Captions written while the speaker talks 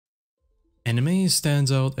Oenomaus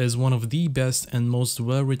stands out as one of the best and most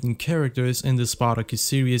well-written characters in the Spartacus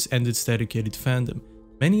series and its dedicated fandom.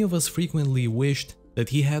 Many of us frequently wished that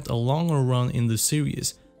he had a longer run in the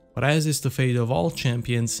series, but as is the fate of all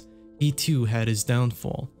champions, he too had his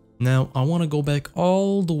downfall. Now, I want to go back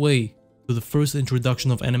all the way to the first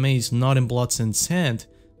introduction of Oenomaus, not in Blood and Sand,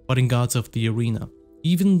 but in Gods of the Arena.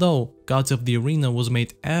 Even though Gods of the Arena was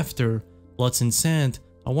made after Blood and Sand,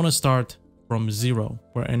 I want to start from zero,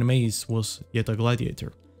 where Oenomaus was yet a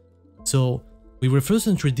gladiator. So, we were first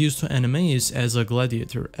introduced to Oenomaus as a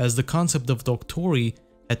gladiator, as the concept of doctory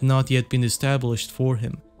had not yet been established for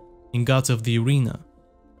him. In Gods of the Arena,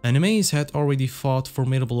 Oenomaus had already fought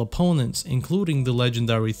formidable opponents, including the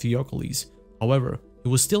legendary Theocles. However, he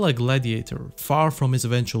was still a gladiator, far from his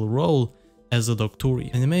eventual role as a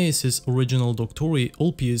doctori. Oenomaus' original doctori,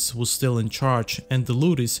 Ulpius, was still in charge, and the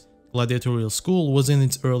Ludus gladiatorial school was in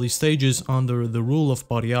its early stages under the rule of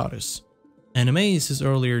Bariatus. Oenomaus'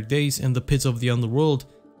 earlier days in the pits of the underworld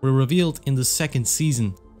were revealed in the second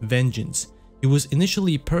season, Vengeance. He was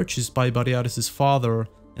initially purchased by Bariatus' father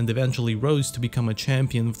and eventually rose to become a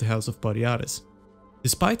champion of the House of Bariatus.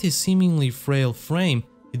 Despite his seemingly frail frame,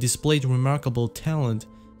 he displayed remarkable talent,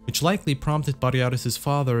 which likely prompted Bariatus'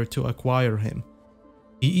 father to acquire him.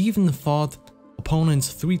 He even fought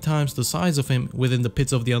opponents 3 times the size of him within the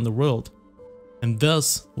pits of the underworld, and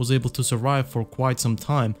thus was able to survive for quite some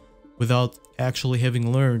time without actually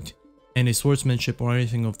having learned any swordsmanship or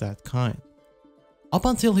anything of that kind. Up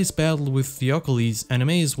until his battle with Theocles,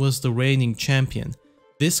 Oenomaus was the reigning champion.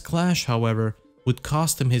 This clash, however, would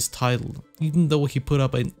cost him his title, even though he put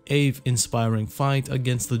up an awe-inspiring fight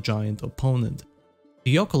against the giant opponent.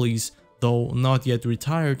 Theocles, though not yet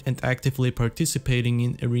retired and actively participating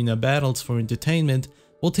in arena battles for entertainment,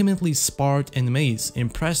 ultimately sparred Oenomaus,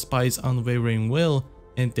 impressed by his unwavering will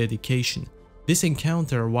and dedication. This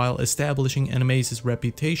encounter, while establishing Oenomaus'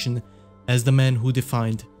 reputation as the man who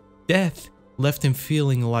defied death, left him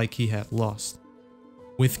feeling like he had lost.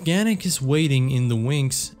 With Gannicus waiting in the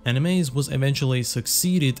wings, Oenomaus was eventually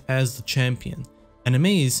succeeded as the champion.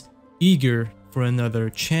 Oenomaus, eager for another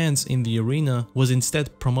chance in the arena, was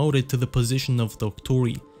instead promoted to the position of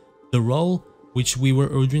doctori, the role which we were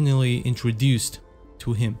originally introduced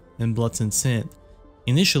to him in Blood and Sand.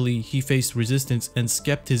 Initially, he faced resistance and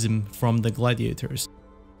skepticism from the gladiators,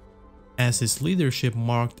 as his leadership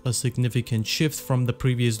marked a significant shift from the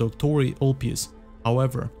previous doctori Ulpius.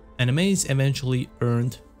 However, Oenomaus eventually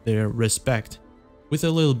earned their respect with a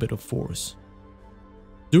little bit of force.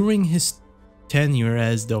 During his tenure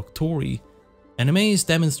as doctori, Oenomaus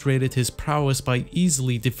demonstrated his prowess by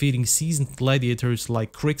easily defeating seasoned gladiators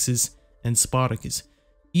like Crixus and Spartacus,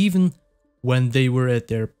 even when they were at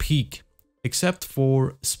their peak, except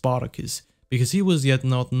for Spartacus, because he was yet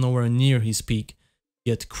not nowhere near his peak.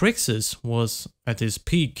 Yet Crixus was at his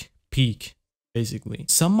peak, basically.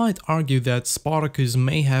 Some might argue that Spartacus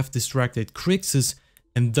may have distracted Crixus,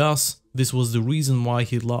 and thus this was the reason why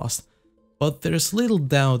he lost, but there's little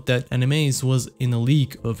doubt that Oenomaus was in a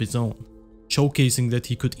league of his own, showcasing that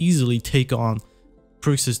he could easily take on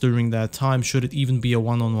Crixus during that time, should it even be a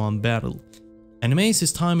one-on-one battle.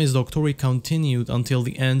 Oenomaus' time as doctori continued until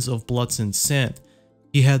the ends of Blood and Sand.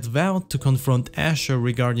 He had vowed to confront Asher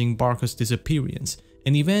regarding Barca's disappearance,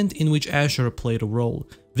 an event in which Asher played a role.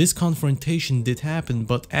 This confrontation did happen,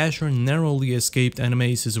 but Asher narrowly escaped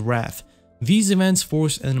Oenomaus' wrath. These events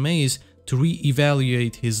forced Oenomaus to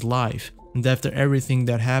re-evaluate his life, and after everything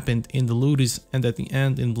that happened in the Ludus and at the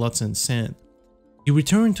end in Blood and Sand, he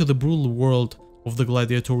returned to the brutal world of the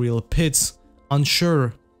gladiatorial pits,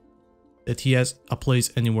 unsure that he has a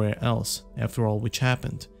place anywhere else after all which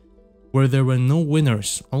happened, where there were no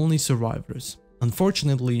winners, only survivors.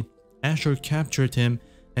 Unfortunately, Asher captured him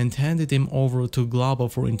and handed him over to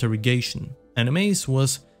Glauba for interrogation. Oenomaus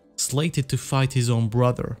was slated to fight his own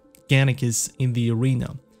brother, Gannicus, in the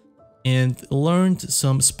arena, and learned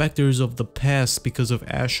some specters of the past because of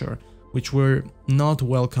Asher, which were not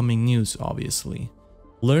welcoming news, obviously.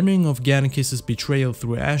 Learning of Gannicus' betrayal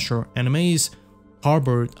through Asher, Oenomaus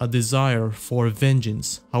harbored a desire for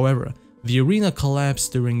vengeance. However, the arena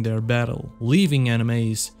collapsed during their battle, leaving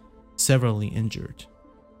Oenomaus severely injured.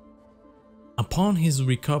 Upon his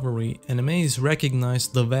recovery, Oenomaus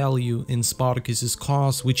recognized the value in Spartacus'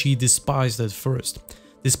 cause, which he despised at first,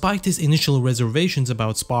 despite his initial reservations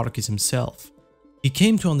about Spartacus himself. He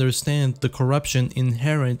came to understand the corruption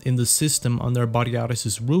inherent in the system under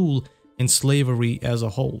Bariatus' rule and slavery as a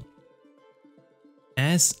whole.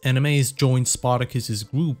 As Oenomaus joined Spartacus'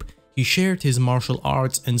 group, he shared his martial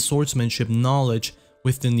arts and swordsmanship knowledge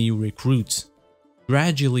with the new recruits.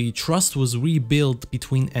 Gradually, trust was rebuilt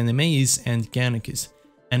between Oenomaus and Gannicus.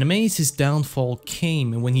 Oenomaus' downfall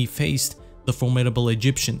came when he faced the formidable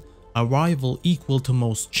Egyptian, a rival equal to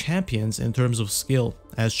most champions in terms of skill,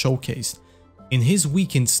 as showcased. In his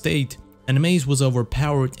weakened state, Oenomaus was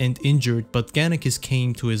overpowered and injured, but Gannicus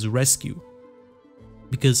came to his rescue.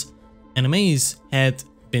 Because Oenomaus had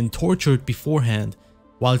been tortured beforehand,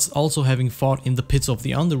 whilst also having fought in the pits of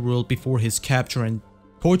the underworld before his capture and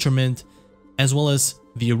torturement, as well as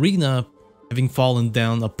the arena having fallen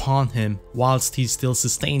down upon him whilst he still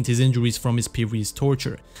sustained his injuries from his previous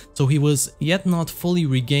torture. So he was yet not fully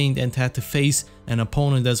regained and had to face an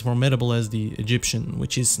opponent as formidable as the Egyptian,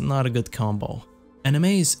 which is not a good combo.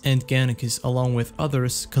 Oenomaus and Gannicus, along with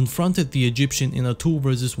others, confronted the Egyptian in a 2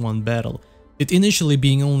 versus 1 battle, it initially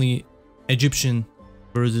being only Egyptian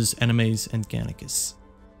versus Oenomaus and Gannicus.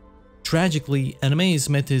 Tragically, Oenomaus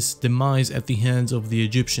met his demise at the hands of the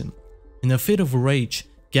Egyptian. In a fit of rage,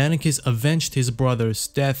 Gannicus avenged his brother's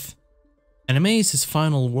death. Oenomaus'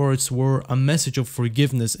 final words were a message of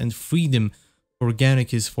forgiveness and freedom for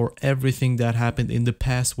Gannicus for everything that happened in the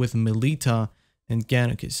past with Melita and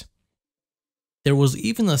Gannicus. There was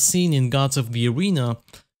even a scene in Gods of the Arena,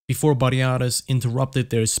 before Boreatus interrupted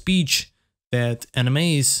their speech, that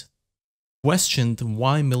Oenomaus questioned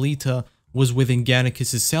why Melita was within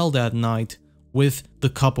Gannicus' cell that night with the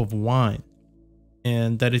cup of wine,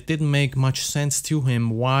 and that it didn't make much sense to him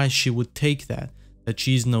why she would take that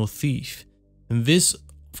she's no thief. And this,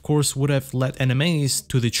 of course, would have led Oenomaus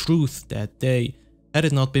to the truth that day, had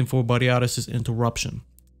it not been for Boreatus' interruption.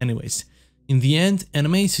 Anyways, in the end,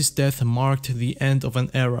 Oenomaus' death marked the end of an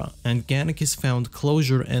era, and Gannicus found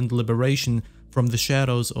closure and liberation from the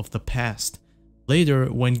shadows of the past. Later,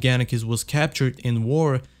 when Gannicus was captured in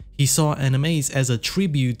war, he saw Oenomaus as a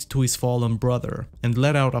tribute to his fallen brother, and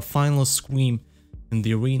let out a final scream in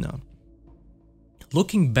the arena.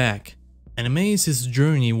 Looking back, Oenomaus'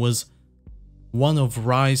 journey was one of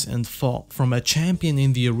rise and fall, from a champion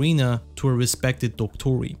in the arena to a respected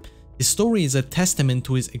doctori. His story is a testament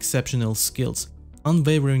to his exceptional skills,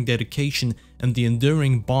 unwavering dedication, and the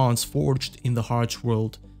enduring bonds forged in the harsh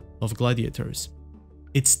world of gladiators.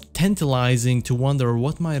 It's tantalizing to wonder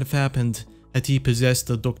what might have happened had he possessed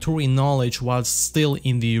the doctori knowledge while still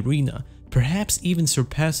in the arena, perhaps even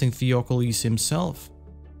surpassing Theocles himself.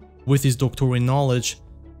 With his doctori knowledge,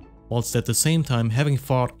 whilst at the same time having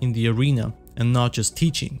fought in the arena and not just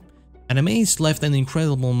teaching, Oenomaus left an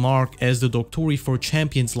incredible mark as the doctori for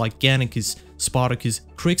champions like Gannicus, Spartacus,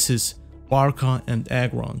 Crixus, Barca, and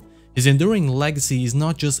Agron. His enduring legacy is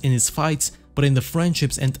not just in his fights, but in the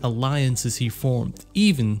friendships and alliances he formed,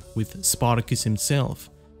 even with Spartacus himself.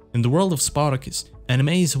 In the world of Spartacus,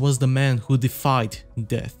 Oenomaus was the man who defied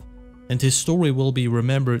death, and his story will be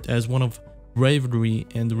remembered as one of bravery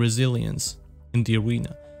and resilience in the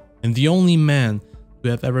arena, and the only man to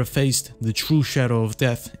have ever faced the true shadow of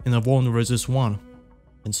death in a 1 versus 1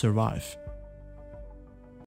 and survive.